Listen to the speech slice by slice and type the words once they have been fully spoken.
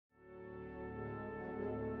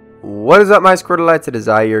What is up, my Squirtleites? It is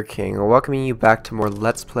I, your king, welcoming you back to more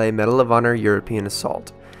Let's Play Medal of Honor European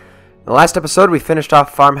Assault. In the last episode, we finished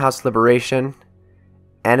off Farmhouse Liberation,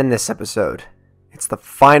 and in this episode, it's the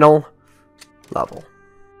final level.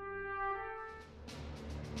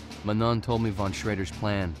 Manon told me von Schrader's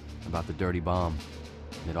plan about the dirty bomb.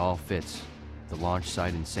 It all fits. The launch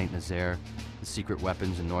site in Saint Nazaire, the secret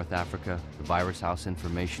weapons in North Africa, the virus house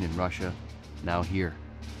information in Russia, now here.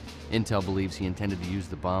 Intel believes he intended to use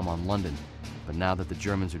the bomb on London, but now that the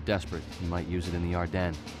Germans are desperate, he might use it in the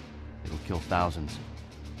Ardennes. It'll kill thousands.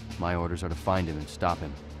 My orders are to find him and stop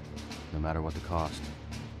him, no matter what the cost.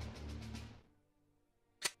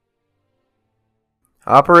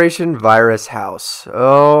 Operation Virus House.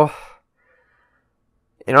 Oh,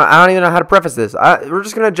 you know, I don't even know how to preface this. We're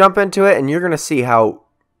just going to jump into it, and you're going to see how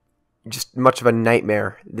just much of a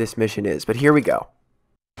nightmare this mission is. But here we go.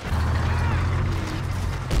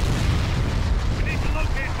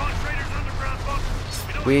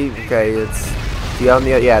 It's on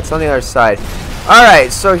the other side. All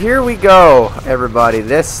right, so here we go, everybody.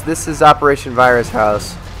 This is Operation Virus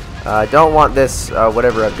House. Don't want this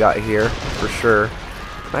whatever I've got here for sure.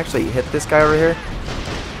 Can I actually hit this guy over here?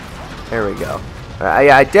 There we go.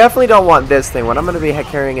 Yeah, I definitely don't want this thing. What I'm going to be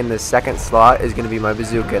carrying in this second slot is going to be my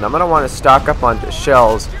bazooka, and I'm going to want to stock up on the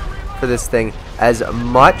shells for this thing as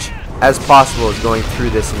much as possible as going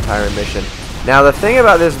through this entire mission. Now, the thing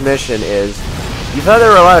about this mission is, you thought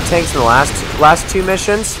there were a lot of tanks in the last two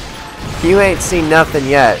missions? You ain't seen nothing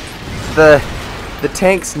yet. The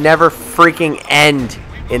tanks never freaking end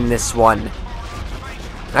in this one.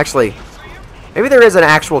 Actually, maybe there is an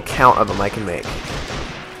actual count of them I can make.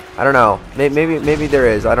 I don't know. Maybe there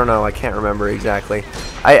is. I don't know. I can't remember exactly.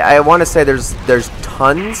 I want to say there's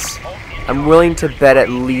tons. I'm willing to bet at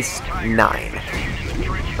least 9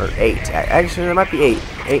 or 8. Actually, there might be 8.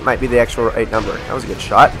 8 might be the actual right number. That was a good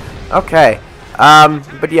shot. Okay.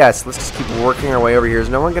 But yes, let's just keep working our way over here. Is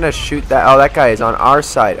no one gonna shoot that? Oh, that guy is on our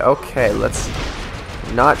side. Okay, let's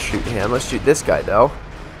not shoot him. Let's shoot this guy, though.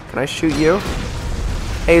 Can I shoot you?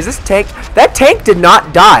 Hey, is this tank? That tank did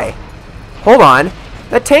not die. Hold on.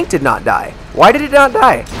 That tank did not die. Why did it not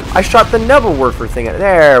die? I shot the Nebelwerfer thing.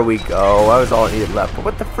 There we go. That was all it needed left. But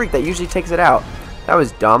what the freak? That usually takes it out. That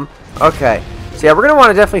was dumb. Okay. So yeah, we're going to want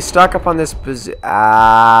to definitely stock up on this bazooka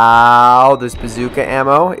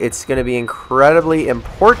ammo. It's going to be incredibly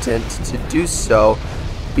important to do so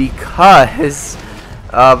because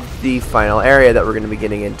of the final area that we're going to be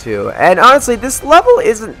getting into. And honestly, this level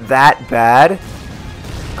isn't that bad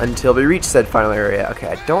until we reach said final area.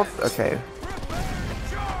 Okay,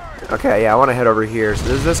 Okay, yeah, I want to head over here. So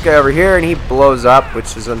there's this guy over here, and he blows up,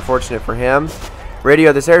 which is unfortunate for him.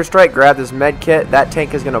 Radio this airstrike, grab this med kit. That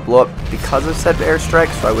tank is going to blow up because of said airstrike,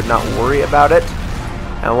 so I would not worry about it.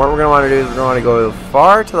 And what we're going to want to do is we're going to want to go as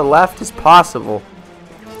far to the left as possible,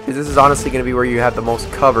 because this is honestly going to be where you have the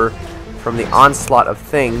most cover from the onslaught of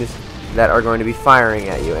things that are going to be firing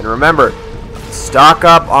at you. And remember, stock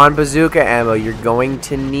up on bazooka ammo. You're going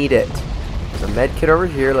to need it. There's a med kit over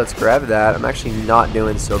here. Let's grab that. I'm actually not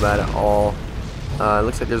doing so bad at all. It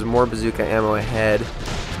looks like there's more bazooka ammo ahead.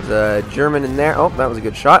 There's a German in there. Oh, that was a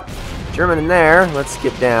good shot. German in there. Let's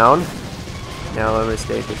get down. Now I'm going to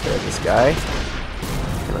stay take care of this guy.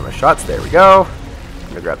 Get my shots. There we go. I'm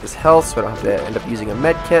going to grab this health so I don't have to end up using a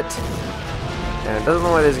med kit. And it doesn't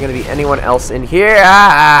look like there's going to be anyone else in here.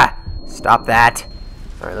 Ah! Stop that.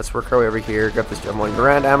 Alright, let's work our way over here. Grab this M1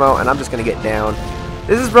 Garand ammo, and I'm just going to get down.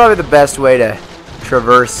 This is probably the best way to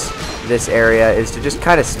traverse this area, is to just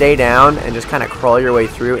kind of stay down and just kind of crawl your way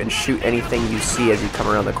through and shoot anything you see as you come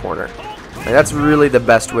around the corner. Like, that's really the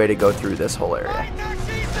best way to go through this whole area.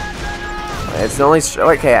 It's the only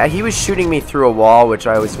okay. He was shooting me through a wall, which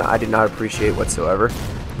I did not appreciate whatsoever.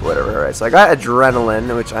 Whatever. Alright, so I got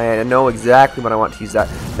adrenaline, which I know exactly when I want to use that.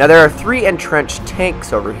 Now there are 3 entrenched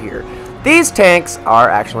tanks over here. These tanks are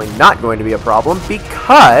actually not going to be a problem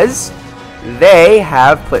because they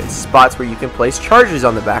have spots where you can place charges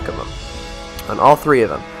on the back of them. On all 3 of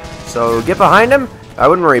them. So get behind them. I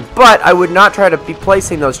wouldn't worry. But I would not try to be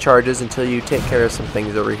placing those charges until you take care of some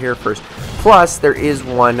things over here first. Plus, there is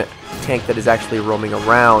one tank that is actually roaming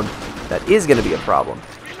around that is going to be a problem.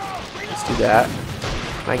 Let's do that.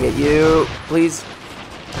 Can I get you? Please?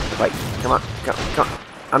 Like, come on. Come on.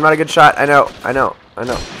 I'm not a good shot. I know.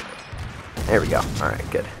 There we go. Alright,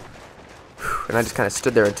 good. And I just kind of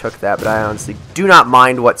stood there and took that, but I honestly do not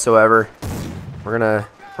mind whatsoever. We're going to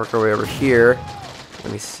work our way over here.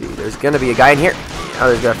 Let me see. There's going to be a guy in here. Oh,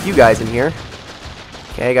 there's got a few guys in here.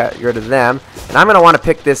 Okay, got rid of them. And I'm going to want to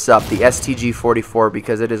pick this up, the STG-44,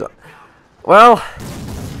 because it is... Well...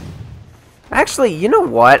 Actually, you know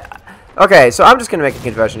what? Okay, so I'm just gonna make a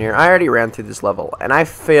confession here. I already ran through this level, and I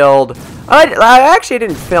failed. I actually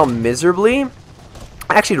didn't fail miserably.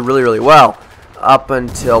 I actually did really, really well up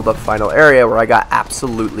until the final area where I got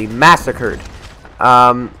absolutely massacred.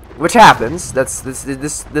 Which happens.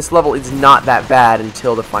 This level is not that bad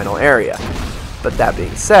until the final area. But that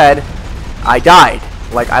being said, I died.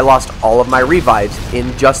 Like, I lost all of my revives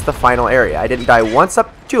in just the final area. I didn't die once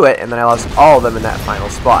up to it, and then I lost all of them in that final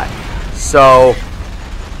spot. So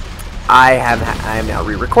I am now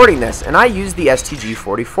re-recording this, and I used the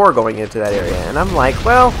STG-44 going into that area, and I'm like,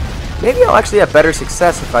 well, maybe I'll actually have better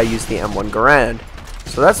success if I use the M1 Garand.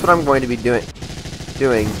 So that's what I'm going to be doing.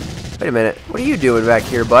 Wait a minute, what are you doing back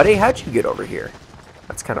here, buddy? How'd you get over here?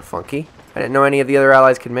 That's kind of funky. I didn't know any of the other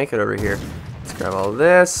allies could make it over here. Let's grab all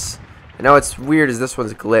this. I know it's weird as this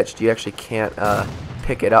one's glitched. You actually can't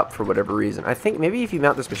pick it up for whatever reason. I think maybe if you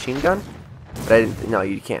mount this machine gun, but I didn't. No,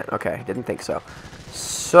 you can't. Okay, didn't think so.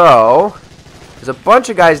 So there's a bunch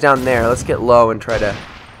of guys down there. Let's get low and try to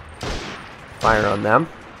fire on them.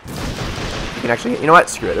 You can actually. You know what?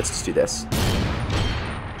 Screw it. Let's just do this.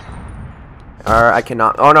 Or I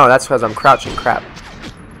cannot. Oh no, that's because I'm crouching. Crap.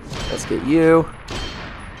 Let's get you.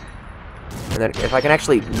 And then if I can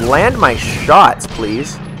actually land my shots,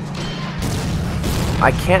 please.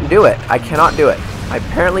 I can't do it. I cannot do it. I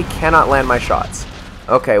apparently cannot land my shots.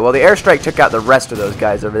 Okay, well the airstrike took out the rest of those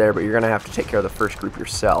guys over there, but you're going to have to take care of the first group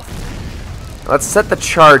yourself. Let's set the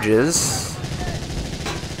charges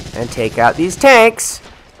and take out these tanks.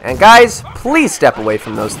 And guys, please step away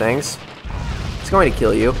from those things. It's going to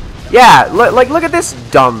kill you. Yeah, look at this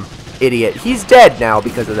dumb idiot. He's dead now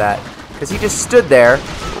because of that. Because he just stood there.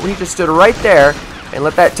 He just stood right there and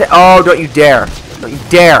let that oh, don't you dare. Don't you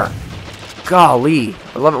dare. Golly,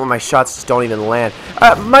 I love it when my shots just don't even land.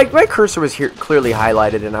 My cursor was here clearly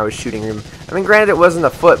highlighted and I was shooting him. I mean, granted it wasn't the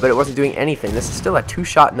foot, but it wasn't doing anything. This is still a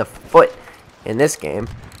 2-shot in the foot in this game.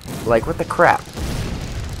 Like, what the crap?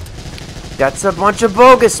 That's a bunch of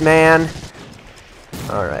bogus, man.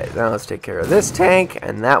 Alright, now let's take care of this tank,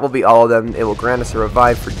 and that will be all of them. It will grant us a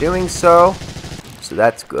revive for doing so. So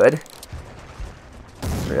that's good.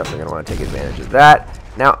 We're definitely going to want to take advantage of that.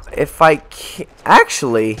 Now, if I can...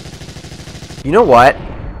 Actually... You know what?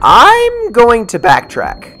 I'm going to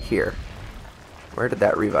backtrack here. Where did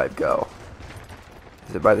that revive go?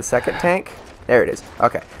 Is it by the second tank? There it is.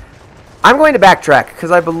 Okay. I'm going to backtrack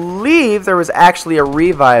because I believe there was actually a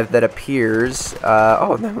revive that appears.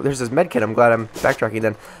 Oh, no, there's this medkit. I'm glad I'm backtracking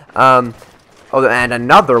then. Oh, and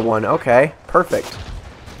another one. Okay, perfect.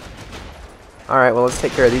 Alright, well, let's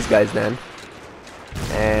take care of these guys then.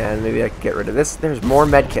 And maybe I can get rid of this. There's more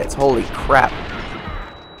medkits. Holy crap.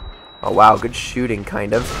 Oh wow, good shooting,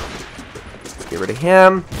 kind of. Let's get rid of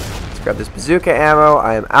him. Let's grab this bazooka ammo.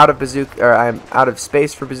 I am out of bazooka, or I'm out of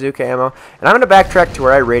space for bazooka ammo, and I'm gonna backtrack to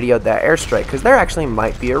where I radioed that airstrike because there actually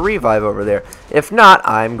might be a revive over there. If not,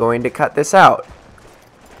 I'm going to cut this out.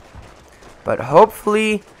 But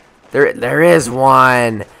hopefully, there is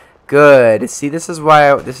one. Good. See, this is why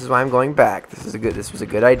I'm going back. This was a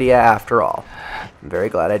good idea after all. I'm very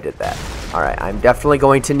glad I did that. All right, I'm definitely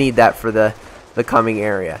going to need that for the coming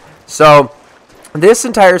area. So, this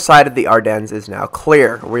entire side of the Ardennes is now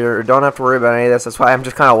clear. We don't have to worry about any of this. That's why I'm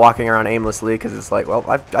just kind of walking around aimlessly, because it's like, well,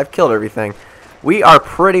 I've killed everything. We are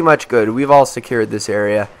pretty much good. We've all secured this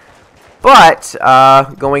area. But,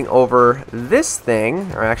 going over this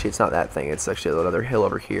thing, or actually it's not that thing, it's actually another hill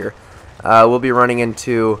over here, we'll be running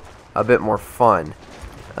into a bit more fun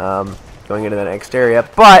going into the next area.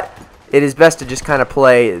 But, it is best to just kind of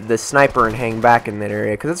play the sniper and hang back in that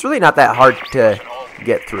area, because it's really not that hard to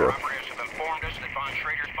get through.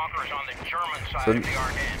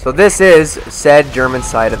 So this is said German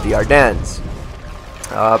side of the Ardennes.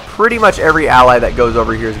 Pretty much every ally that goes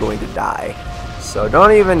over here is going to die. So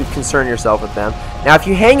don't even concern yourself with them. Now if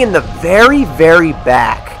you hang in the very, very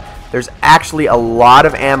back, there's actually a lot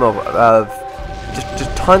of ammo,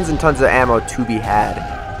 just tons and tons of ammo to be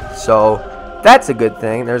had. So that's a good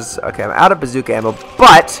thing. Okay, I'm out of bazooka ammo,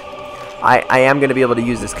 but I am going to be able to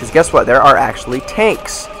use this, because guess what? There are actually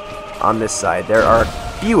tanks on this side. There are a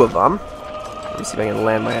few of them. Let me see if I can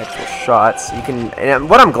land my actual shots. And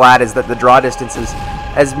what I'm glad is that the draw distance is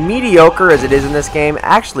as mediocre as it is in this game.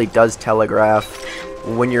 Actually does telegraph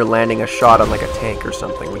when you're landing a shot on like a tank or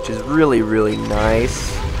something, which is really, really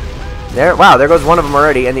nice. Wow, there goes one of them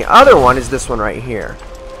already, and the other one is this one right here.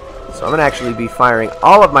 So I'm going to actually be firing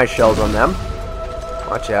all of my shells on them.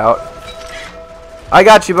 Watch out. I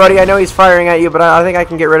got you, buddy. I know he's firing at you, but I think I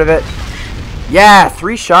can get rid of it. Yeah,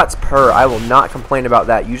 3 shots per. I will not complain about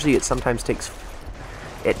that. Usually it sometimes takes...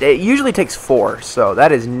 It usually takes 4, so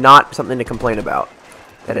that is not something to complain about.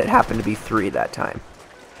 That it happened to be 3 that time.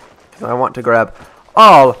 I want to grab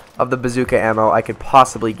all of the bazooka ammo I could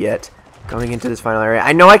possibly get going into this final area.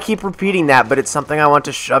 I know I keep repeating that, but it's something I want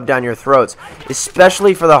to shove down your throats,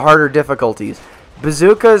 especially for the harder difficulties.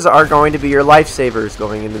 Bazookas are going to be your lifesavers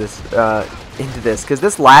going into this, because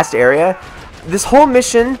this last area, this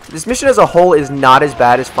mission as a whole is not as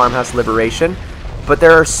bad as Farmhouse Liberation, but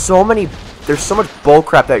there's so much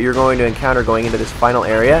bullcrap that you're going to encounter going into this final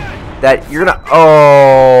area that you're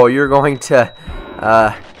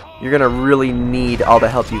gonna really need all the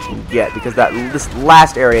help you can get, because this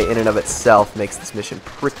last area in and of itself makes this mission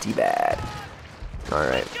pretty bad.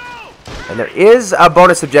 Alright. And there is a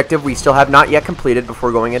bonus objective we still have not yet completed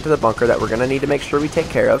before going into the bunker that we're gonna need to make sure we take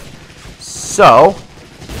care of. So,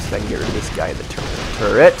 let's see if I can get rid of this guy in the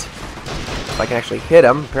turret. If I can actually hit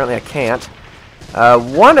him. Apparently I can't.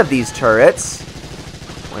 One of these turrets,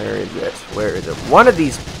 where is it? One of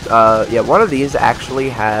these, one of these actually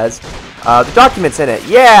has the documents in it.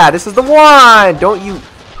 Yeah, this is the one! Don't you...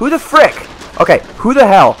 Who the frick? Okay, who the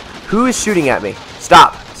hell? Who is shooting at me?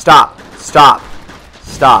 Stop. Stop. Stop.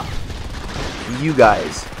 Stop. You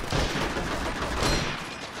guys.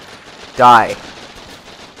 Die.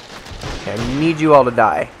 Okay, I need you all to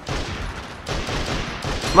die.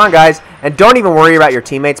 Come on, guys. And don't even worry about your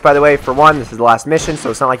teammates, by the way. For one, this is the last mission,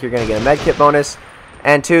 so it's not like you're going to get a medkit bonus.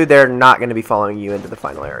 And two, they're not going to be following you into the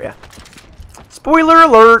final area. Spoiler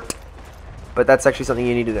alert! But that's actually something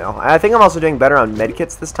you need to know. I think I'm also doing better on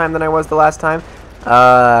medkits this time than I was the last time.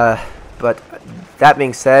 But that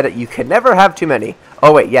being said, you can never have too many.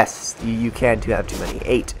 Oh wait, yes, you can have too many.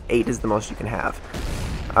 8 is the most you can have.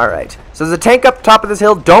 Alright, so there's a tank up top of this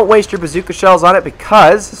hill. Don't waste your bazooka shells on it,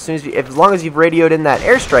 because as long as you've radioed in that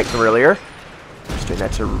airstrike from earlier, just doing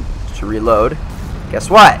that to reload, guess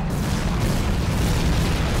what?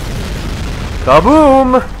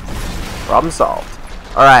 Kaboom! Problem solved.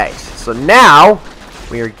 Alright, so now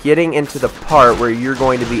we are getting into the part where you're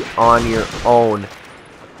going to be on your own.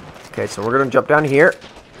 Okay, so we're going to jump down here,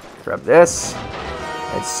 grab this,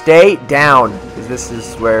 and stay down, because this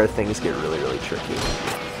is where things get really, really tricky.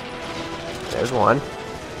 There's one.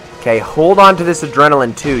 Okay, hold on to this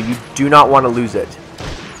adrenaline too. You do not want to lose it.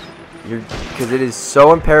 Because it is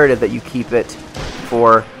so imperative that you keep it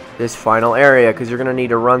for this final area, because you're going to need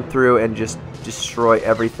to run through and just destroy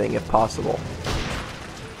everything if possible.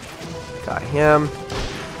 Got him.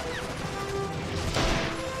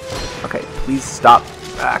 Okay, please stop.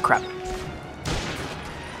 Ah, crap.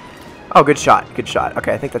 Oh, good shot. Good shot.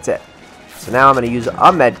 Okay, I think that's it. So now I'm going to use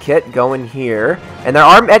a med kit, go in here. And there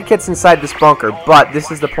are med kits inside this bunker, but this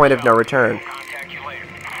is the point of no return.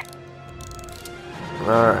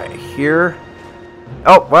 Alright, here.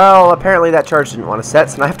 Oh, well, apparently that charge didn't want to set,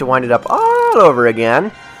 so now I have to wind it up all over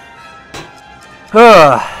again.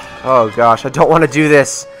 Oh, gosh, I don't want to do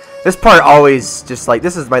this. This part always just, like,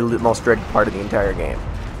 this is my most dreaded part of the entire game.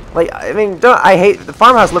 Like, I mean, I hate, the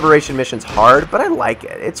Farmhouse Liberation mission's hard, but I like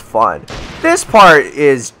it. It's fun. This part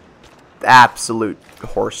is absolute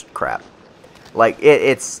horse crap. Like,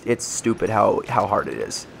 it's stupid how hard it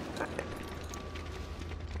is.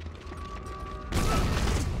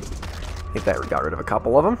 I think that got rid of a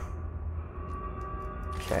couple of them.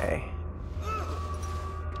 Okay.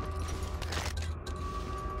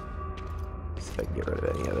 See if I can get rid of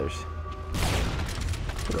any others.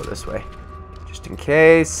 Go this way, just in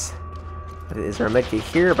case. Is there a medkit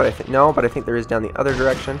here? But I think no. But I think there is down the other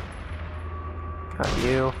direction. Got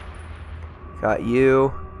you. Got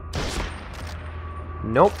you.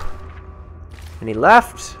 Nope. Any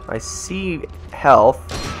left? I see health.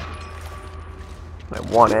 I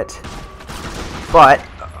want it. But,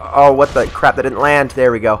 oh, what the crap, that didn't land.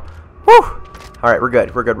 There we go. Whew! Alright, we're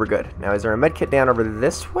good, we're good, we're good. Now, is there a medkit down over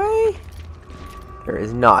this way? There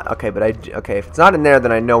is not. Okay, but okay, if it's not in there,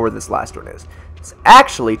 then I know where this last one is. It's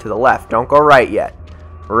actually to the left. Don't go right yet.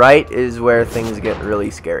 Right is where things get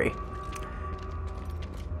really scary.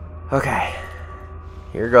 Okay.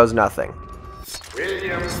 Here goes nothing.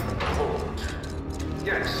 William Holt.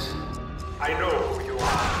 Yes, I know who you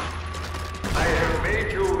are. I have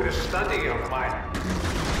made you a study of mine.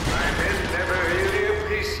 My men never really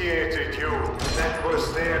appreciated you. That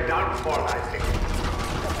was their downfall, I think.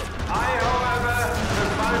 I, however,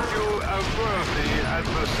 have found you a worthy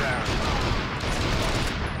adversary.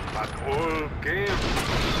 But all games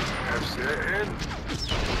have their end. This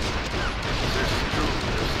too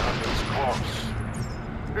is on its course.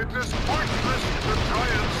 It is pointless to try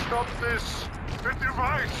and stop this. The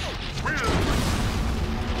device will.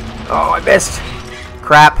 Oh, I missed.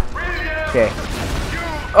 Crap. Okay.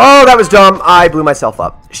 Oh, that was dumb. I blew myself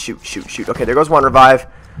up. Shoot, shoot, shoot. Okay, there goes one revive.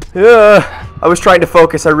 I was trying to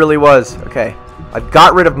focus. I really was. Okay. I've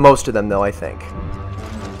got rid of most of them, though, I think.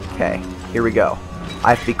 Okay, here we go. I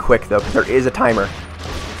have to be quick, though, because there is a timer.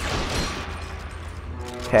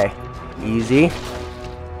 Okay, easy.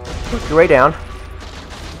 Work your way down.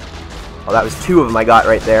 Oh, that was 2 of them I got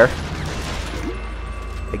right there.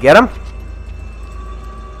 I get him?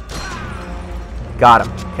 Got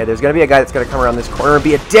him. Okay, there's going to be a guy that's going to come around this corner and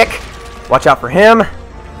be a dick. Watch out for him.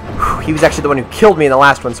 Whew, he was actually the one who killed me in the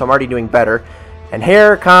last one, so I'm already doing better. And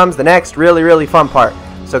here comes the next really, really fun part.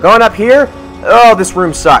 So going up here, oh, this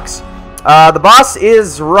room sucks. The boss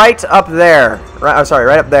is right up there. Right, oh, sorry,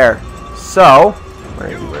 right up there. So,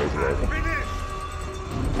 where is he? Where is he? Where is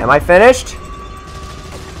he? Am I finished?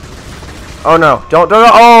 Oh no! Don't!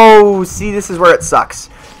 Oh, see, this is where it sucks.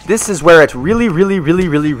 This is where it really, really, really,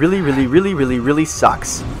 really, really, really, really, really, really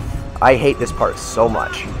sucks. I hate this part so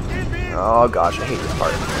much. Oh gosh, I hate this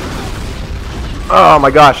part. Oh my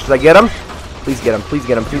gosh, did I get him? Please get him! Please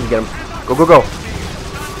get him! Please get him! Go! Go! Go!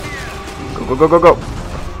 Go! Go! Go! Go! Go!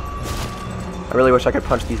 I really wish I could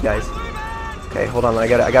punch these guys. Okay, hold on. I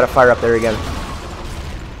gotta fire up there again.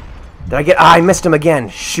 Did I get? Ah, I missed him again.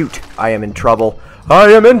 Shoot! I am in trouble.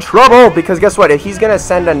 I am in trouble because guess what? If he's gonna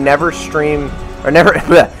send a never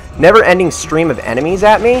ending stream of enemies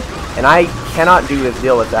at me, and I cannot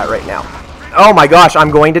deal with that right now. Oh my gosh!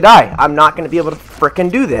 I'm going to die. I'm not gonna be able to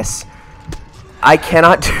frickin' do this. I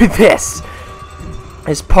cannot do this.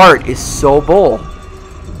 This part is so bull.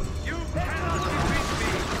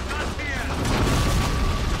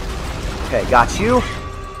 Okay, got you.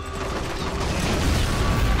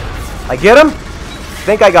 I get him?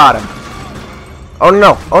 Think I got him. Oh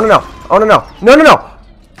no, oh no, no, oh no, no, no, no, no!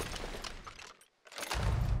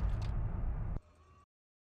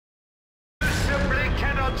 Simply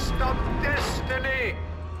cannot stop destiny!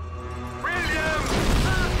 William!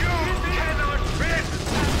 You cannot win!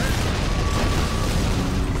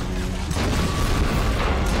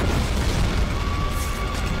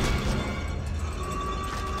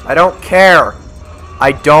 I don't care.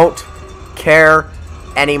 I don't care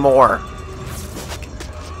anymore.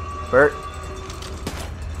 Bert?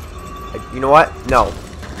 You know what? No.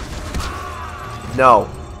 No.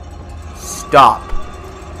 Stop.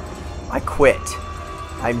 I quit.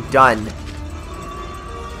 I'm done.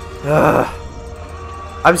 Ugh.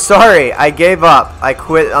 I'm sorry. I gave up. I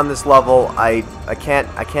quit on this level. I can't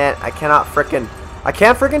frickin'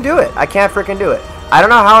 do it. I can't frickin' do it. I don't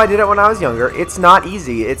know how I did it when I was younger. It's not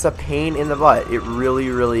easy. It's a pain in the butt. It really,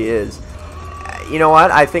 really is. You know what?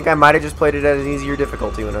 I think I might have just played it at an easier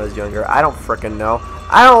difficulty when I was younger. I don't frickin' know.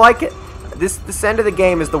 I don't like it. This end of the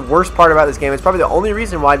game is the worst part about this game. It's probably the only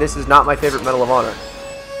reason why this is not my favorite Medal of Honor.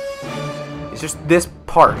 It's just this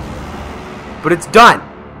part. But it's done.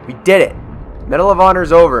 We did it. Medal of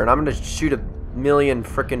Honor's over, and I'm going to shoot 1,000,000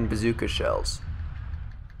 frickin' bazooka shells.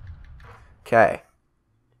 Okay.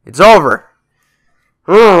 It's over.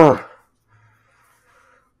 Ugh.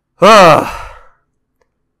 Ugh.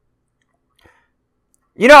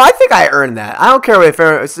 You know, I think I earned that. I don't care if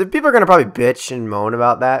people are going to probably bitch and moan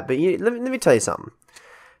about that, but let me tell you something.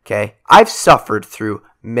 Okay? I've suffered through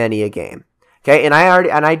many a game. Okay? And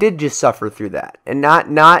I did just suffer through that. And not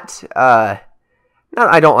I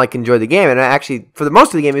don't enjoy the game, and I actually for the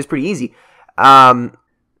most of the game it was pretty easy. I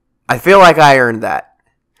feel like I earned that.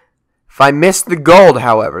 If I miss the gold,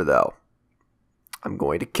 however, though, I'm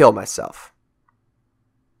going to kill myself.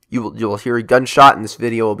 You'll hear a gunshot and this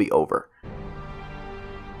video will be over.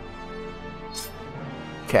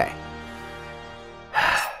 Okay.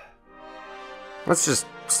 Let's just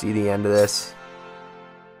see the end of this.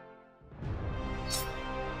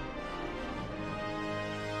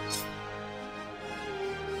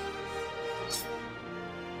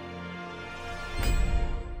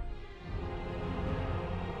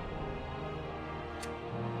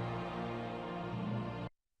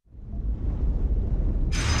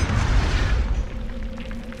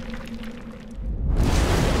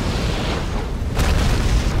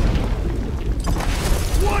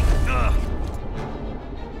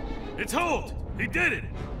 It's hold! He did it!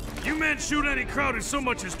 You men shoot any crowd who so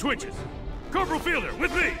much as twitches. Corporal Fielder,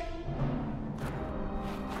 with me!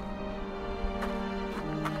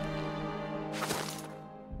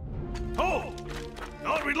 Hold!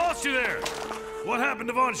 Thought we'd lost you there! What happened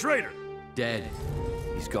to Von Schrader? Dead.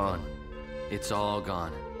 He's gone. It's all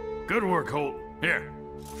gone. Good work, Holt. Here,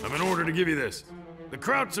 I'm in order to give you this. The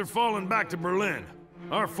Krauts are falling back to Berlin.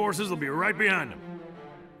 Our forces will be right behind them.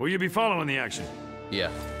 Will you be following the action? Yeah.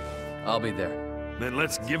 I'll be there. Then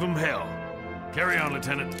let's give them hell. Carry on,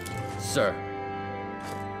 Lieutenant. Sir.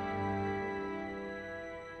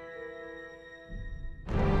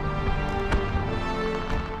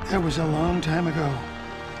 That was a long time ago.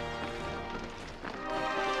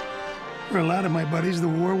 For a lot of my buddies, the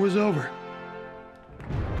war was over.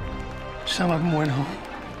 Some of them went home.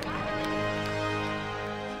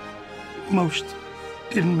 Most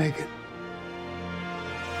didn't make it.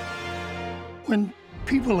 When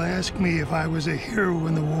people ask me if I was a hero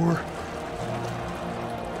in the war,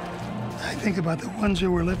 I think about the ones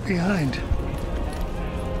who were left behind.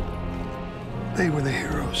 They were the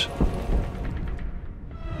heroes.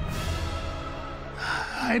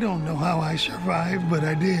 I don't know how I survived, but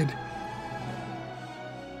I did.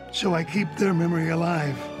 So I keep their memory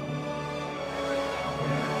alive.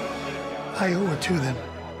 I owe it to them.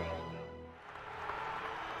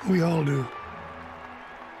 We all do.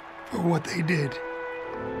 For what they did.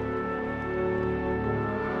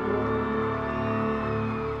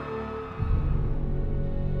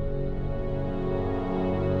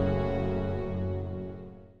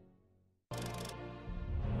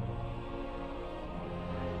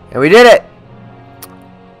 And we did it!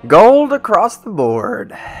 Gold across the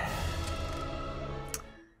board.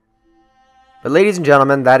 But ladies and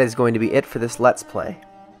gentlemen, that is going to be it for this Let's Play.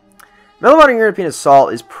 Medal of Honor European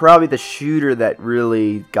Assault is probably the shooter that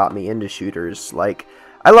really got me into shooters. Like,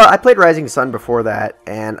 I played Rising Sun before that,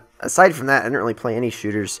 and aside from that, I didn't really play any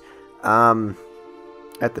shooters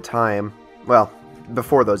at the time. Well,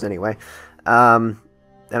 before those anyway. And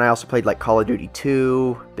I also played like Call of Duty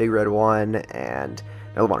 2, Big Red 1, and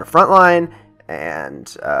Medal of Honor Frontline, and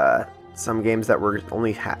some games that were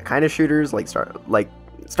only kind of shooters, like Star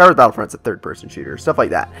Wars Battlefront's a third-person shooter, stuff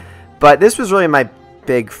like that. But this was really my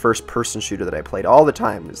big first-person shooter that I played all the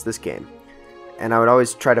time, was this game. And I would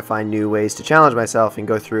always try to find new ways to challenge myself and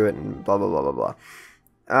go through it and blah, blah, blah, blah, blah.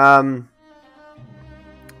 I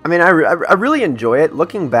mean, I really enjoy it.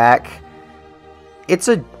 Looking back, it's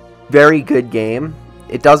a very good game.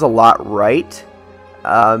 It does a lot right.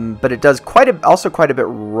 But it does also quite a bit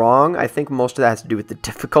wrong. I think most of that has to do with the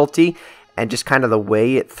difficulty and just kind of the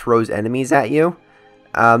way it throws enemies at you.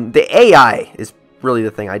 The AI is really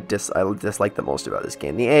the thing I dislike the most about this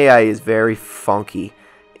game. The AI is very funky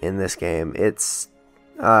in this game. It's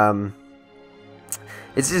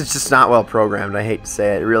just not well programmed. I hate to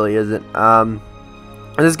say it. It really isn't.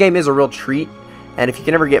 This game is a real treat, and if you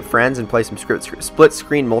can ever get friends and play some split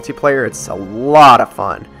screen multiplayer, it's a lot of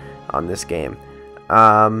fun on this game.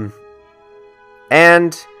 And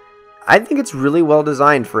I think it's really well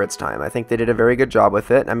designed for its time. I think they did a very good job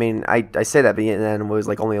with it. I mean, I say that, but then it was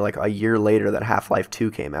like only like a year later that Half-Life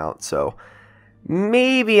 2 came out, so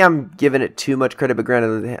maybe I'm giving it too much credit, but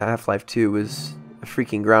granted, Half-Life 2 was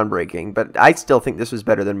freaking groundbreaking, but I still think this was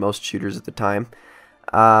better than most shooters at the time.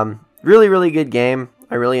 Really, really good game.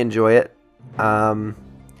 I really enjoy it. And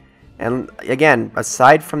again,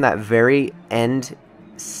 aside from that very end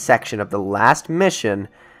section of the last mission,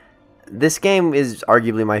 this game is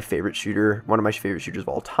arguably my favorite shooter, one of my favorite shooters of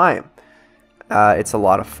all time. It's a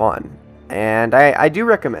lot of fun, and I do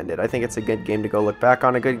recommend it. I think it's a good game to go look back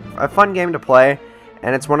on, a fun game to play,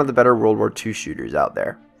 and it's one of the better World War II shooters out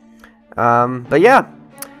there. But yeah,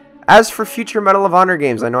 as for future Medal of Honor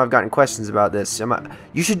games, I know I've gotten questions about this.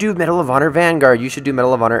 You should do Medal of Honor Vanguard, you should do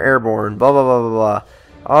Medal of Honor Airborne, blah, blah, blah, blah, blah.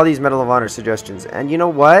 All these Medal of Honor suggestions. And you know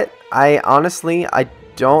what? I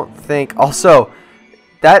don't think... Also,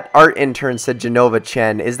 that art intern said Genova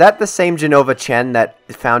Chen. Is that the same Genova Chen that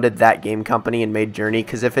founded that game company and made Journey?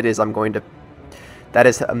 Because if it is, I'm going to... That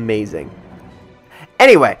is amazing.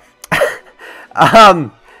 Anyway.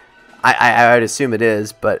 I would assume it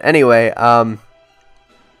is. But anyway,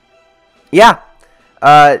 yeah.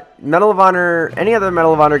 Medal of Honor... Any other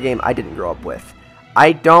Medal of Honor game I didn't grow up with.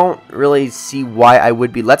 I don't really see why I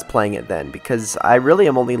would be Let's Playing it then, because I really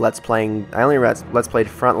am only Let's Playing... I only Let's Played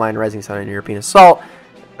Frontline, Rising Sun, and European Assault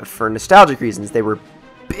for nostalgic reasons. They were a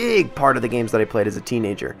big part of the games that I played as a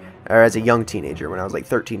teenager, or as a young teenager when I was like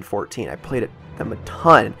 13, 14. I played them a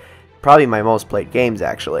ton. Probably my most played games,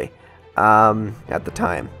 actually, at the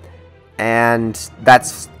time. And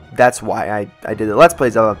that's why I did the Let's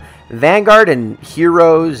Plays of them. Vanguard and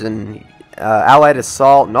Heroes and... Allied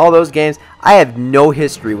Assault and all those games, I have no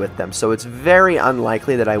history with them, so it's very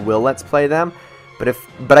unlikely that I will Let's Play them.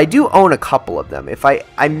 But I do own a couple of them.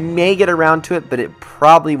 I may get around to it, but it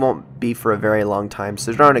probably won't be for a very long time,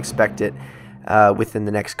 so don't expect it within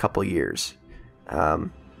the next couple years. But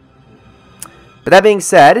that being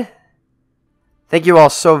said, thank you all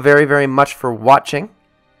so very, very much for watching,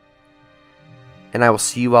 and I will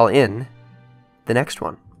see you all in the next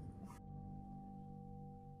one.